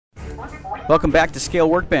Welcome back to Scale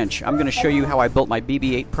Workbench. I'm going to show you how I built my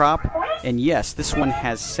BB-8 prop. And yes, this one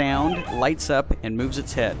has sound, lights up, and moves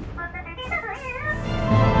its head.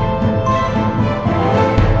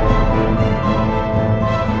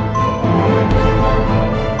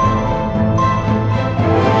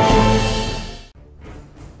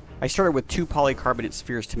 I started with 2 polycarbonate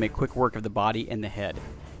spheres to make quick work of the body and the head.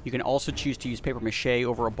 You can also choose to use paper mache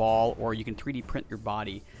over a ball, or you can 3D print your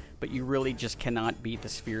body, but you really just cannot beat the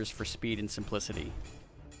spheres for speed and simplicity.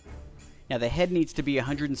 Now the head needs to be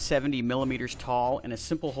 170 millimeters tall, and a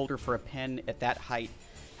simple holder for a pen at that height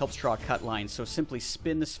helps draw a cut line, so simply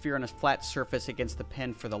spin the sphere on a flat surface against the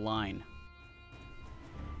pen for the line.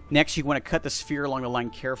 Next, you want to cut the sphere along the line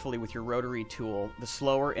carefully with your rotary tool. The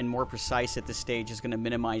slower and more precise at this stage is going to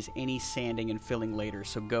minimize any sanding and filling later,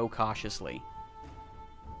 so go cautiously.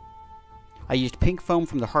 I used pink foam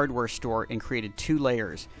from the hardware store and created 2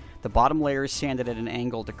 layers. The bottom layer is sanded at an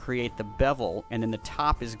angle to create the bevel, and then the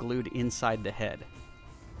top is glued inside the head.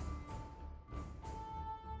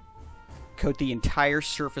 Coat the entire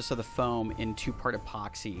surface of the foam in 2-part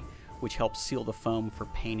epoxy, which helps seal the foam for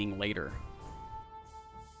painting later.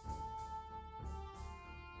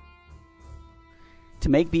 To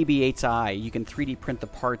make BB-8's eye, you can 3D print the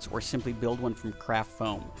parts or simply build one from craft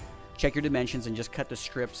foam. Check your dimensions and just cut the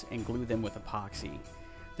strips and glue them with epoxy.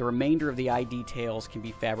 The remainder of the eye details can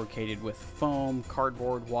be fabricated with foam,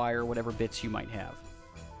 cardboard, wire, whatever bits you might have.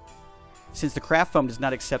 Since the craft foam does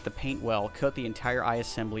not accept the paint well, coat the entire eye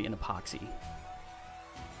assembly in epoxy.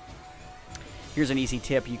 Here's an easy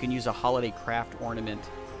tip: you can use a holiday craft ornament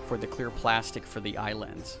for the clear plastic for the eye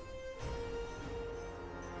lens.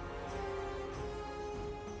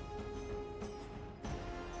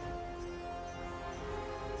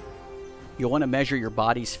 You'll want to measure your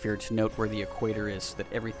body sphere to note where the equator is so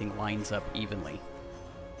that everything lines up evenly.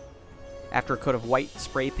 After a coat of white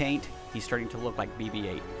spray paint, he's starting to look like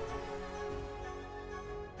BB-8.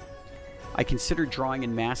 I considered drawing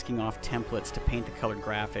and masking off templates to paint the colored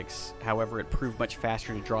graphics. However, it proved much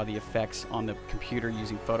faster to draw the effects on the computer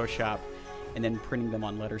using Photoshop and then printing them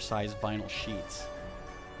on letter-size vinyl sheets.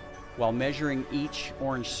 While measuring each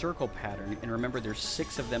orange circle pattern, and remember there's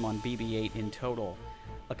 6 of them on BB-8 in total,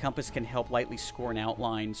 a compass can help lightly score an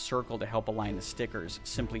outline circle to help align the stickers.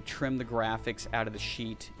 Simply trim the graphics out of the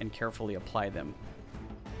sheet and carefully apply them.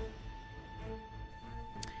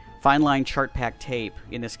 Fine line chart pack tape,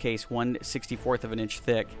 in this case 1/64 of an inch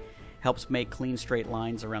thick, helps make clean straight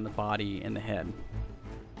lines around the body and the head.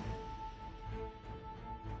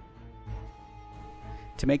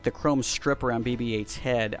 To make the chrome strip around BB-8's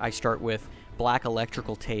head, I start with black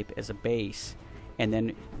electrical tape as a base, and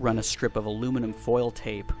then run a strip of aluminum foil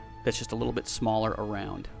tape that's just a little bit smaller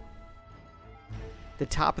around. The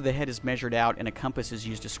top of the head is measured out, and a compass is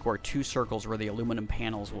used to score 2 circles where the aluminum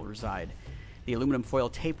panels will reside. The aluminum foil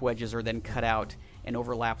tape wedges are then cut out and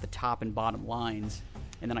overlap the top and bottom lines,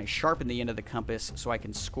 and then I sharpen the end of the compass so I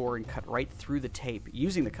can score and cut right through the tape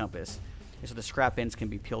using the compass, so the scrap ends can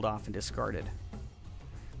be peeled off and discarded.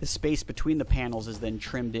 The space between the panels is then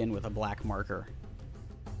trimmed in with a black marker.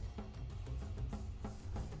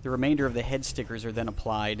 The remainder of the head stickers are then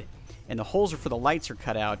applied, and the holes for the lights are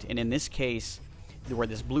cut out, and in this case, where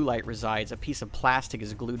this blue light resides, a piece of plastic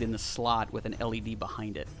is glued in the slot with an LED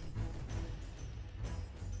behind it.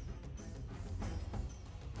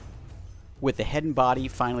 With the head and body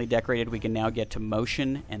finally decorated, we can now get to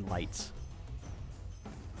motion and lights.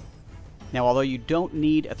 Now, although you don't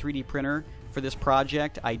need a 3D printer for this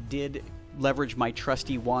project, I did leverage my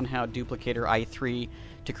trusty Wanhao Duplicator i3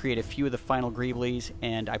 to create a few of the final greeblies,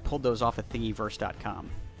 and I pulled those off of Thingiverse.com.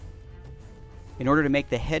 In order to make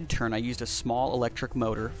the head turn, I used a small electric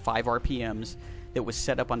motor, 5 RPMs, that was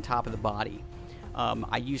set up on top of the body.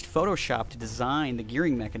 I used Photoshop to design the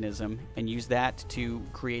gearing mechanism and used that to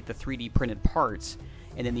create the 3D printed parts,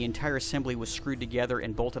 and then the entire assembly was screwed together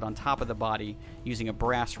and bolted on top of the body using a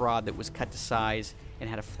brass rod that was cut to size and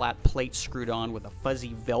had a flat plate screwed on with a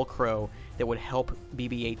fuzzy Velcro that would help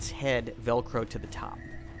BB-8's head Velcro to the top.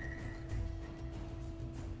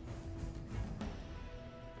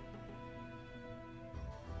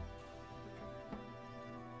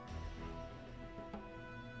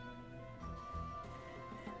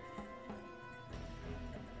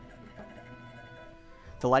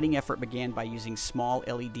 The lighting effort began by using small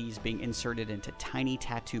LEDs being inserted into tiny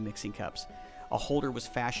tattoo mixing cups. A holder was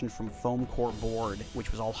fashioned from foam core board,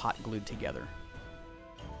 which was all hot glued together.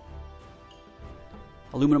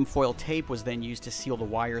 Aluminum foil tape was then used to seal the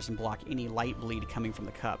wires and block any light bleed coming from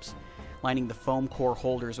the cups. Lining the foam core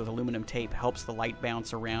holders with aluminum tape helps the light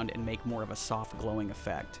bounce around and make more of a soft glowing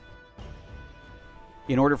effect.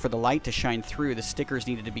 In order for the light to shine through, the stickers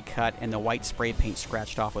needed to be cut and the white spray paint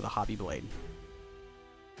scratched off with a hobby blade.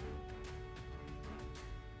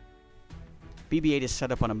 BB-8 is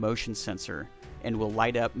set up on a motion sensor and will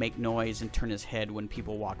light up, make noise, and turn his head when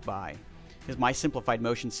people walk by. My simplified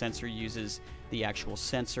motion sensor uses the actual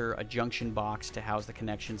sensor, a junction box to house the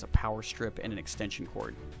connections, a power strip, and an extension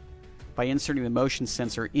cord. By inserting the motion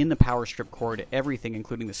sensor in the power strip cord, everything,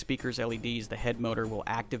 including the speakers, LEDs, the head motor, will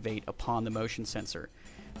activate upon the motion sensor.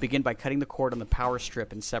 Begin by cutting the cord on the power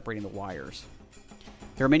strip and separating the wires.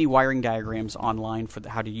 There are many wiring diagrams online for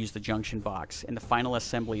how to use the junction box, and the final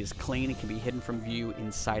assembly is clean and can be hidden from view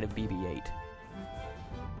inside of BB-8.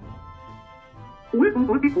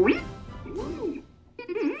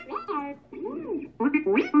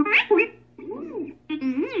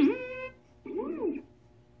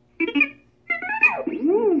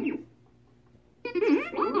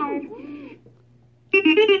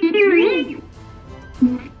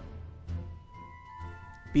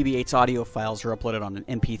 BB-8's audio files are uploaded on an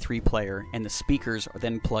MP3 player, and the speakers are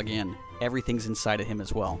then plug in. Everything's inside of him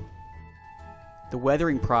as well. The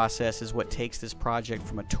weathering process is what takes this project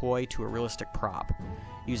from a toy to a realistic prop.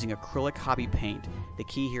 Using acrylic hobby paint, the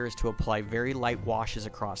key here is to apply very light washes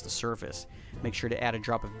across the surface. Make sure to add a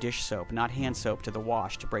drop of dish soap, not hand soap, to the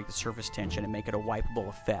wash to break the surface tension and make it a wipeable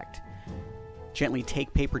effect. Gently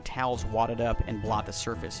take paper towels wadded up and blot the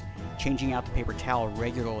surface. Changing out the paper towel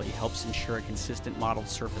regularly helps ensure a consistent mottled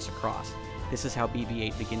surface across. This is how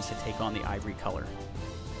BB-8 begins to take on the ivory color.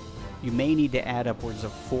 You may need to add upwards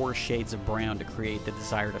of 4 shades of brown to create the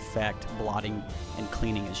desired effect, blotting and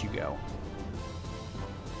cleaning as you go.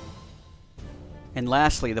 And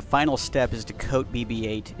lastly, the final step is to coat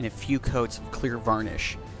BB-8 in a few coats of clear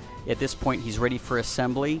varnish. At this point, he's ready for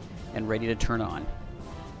assembly and ready to turn on.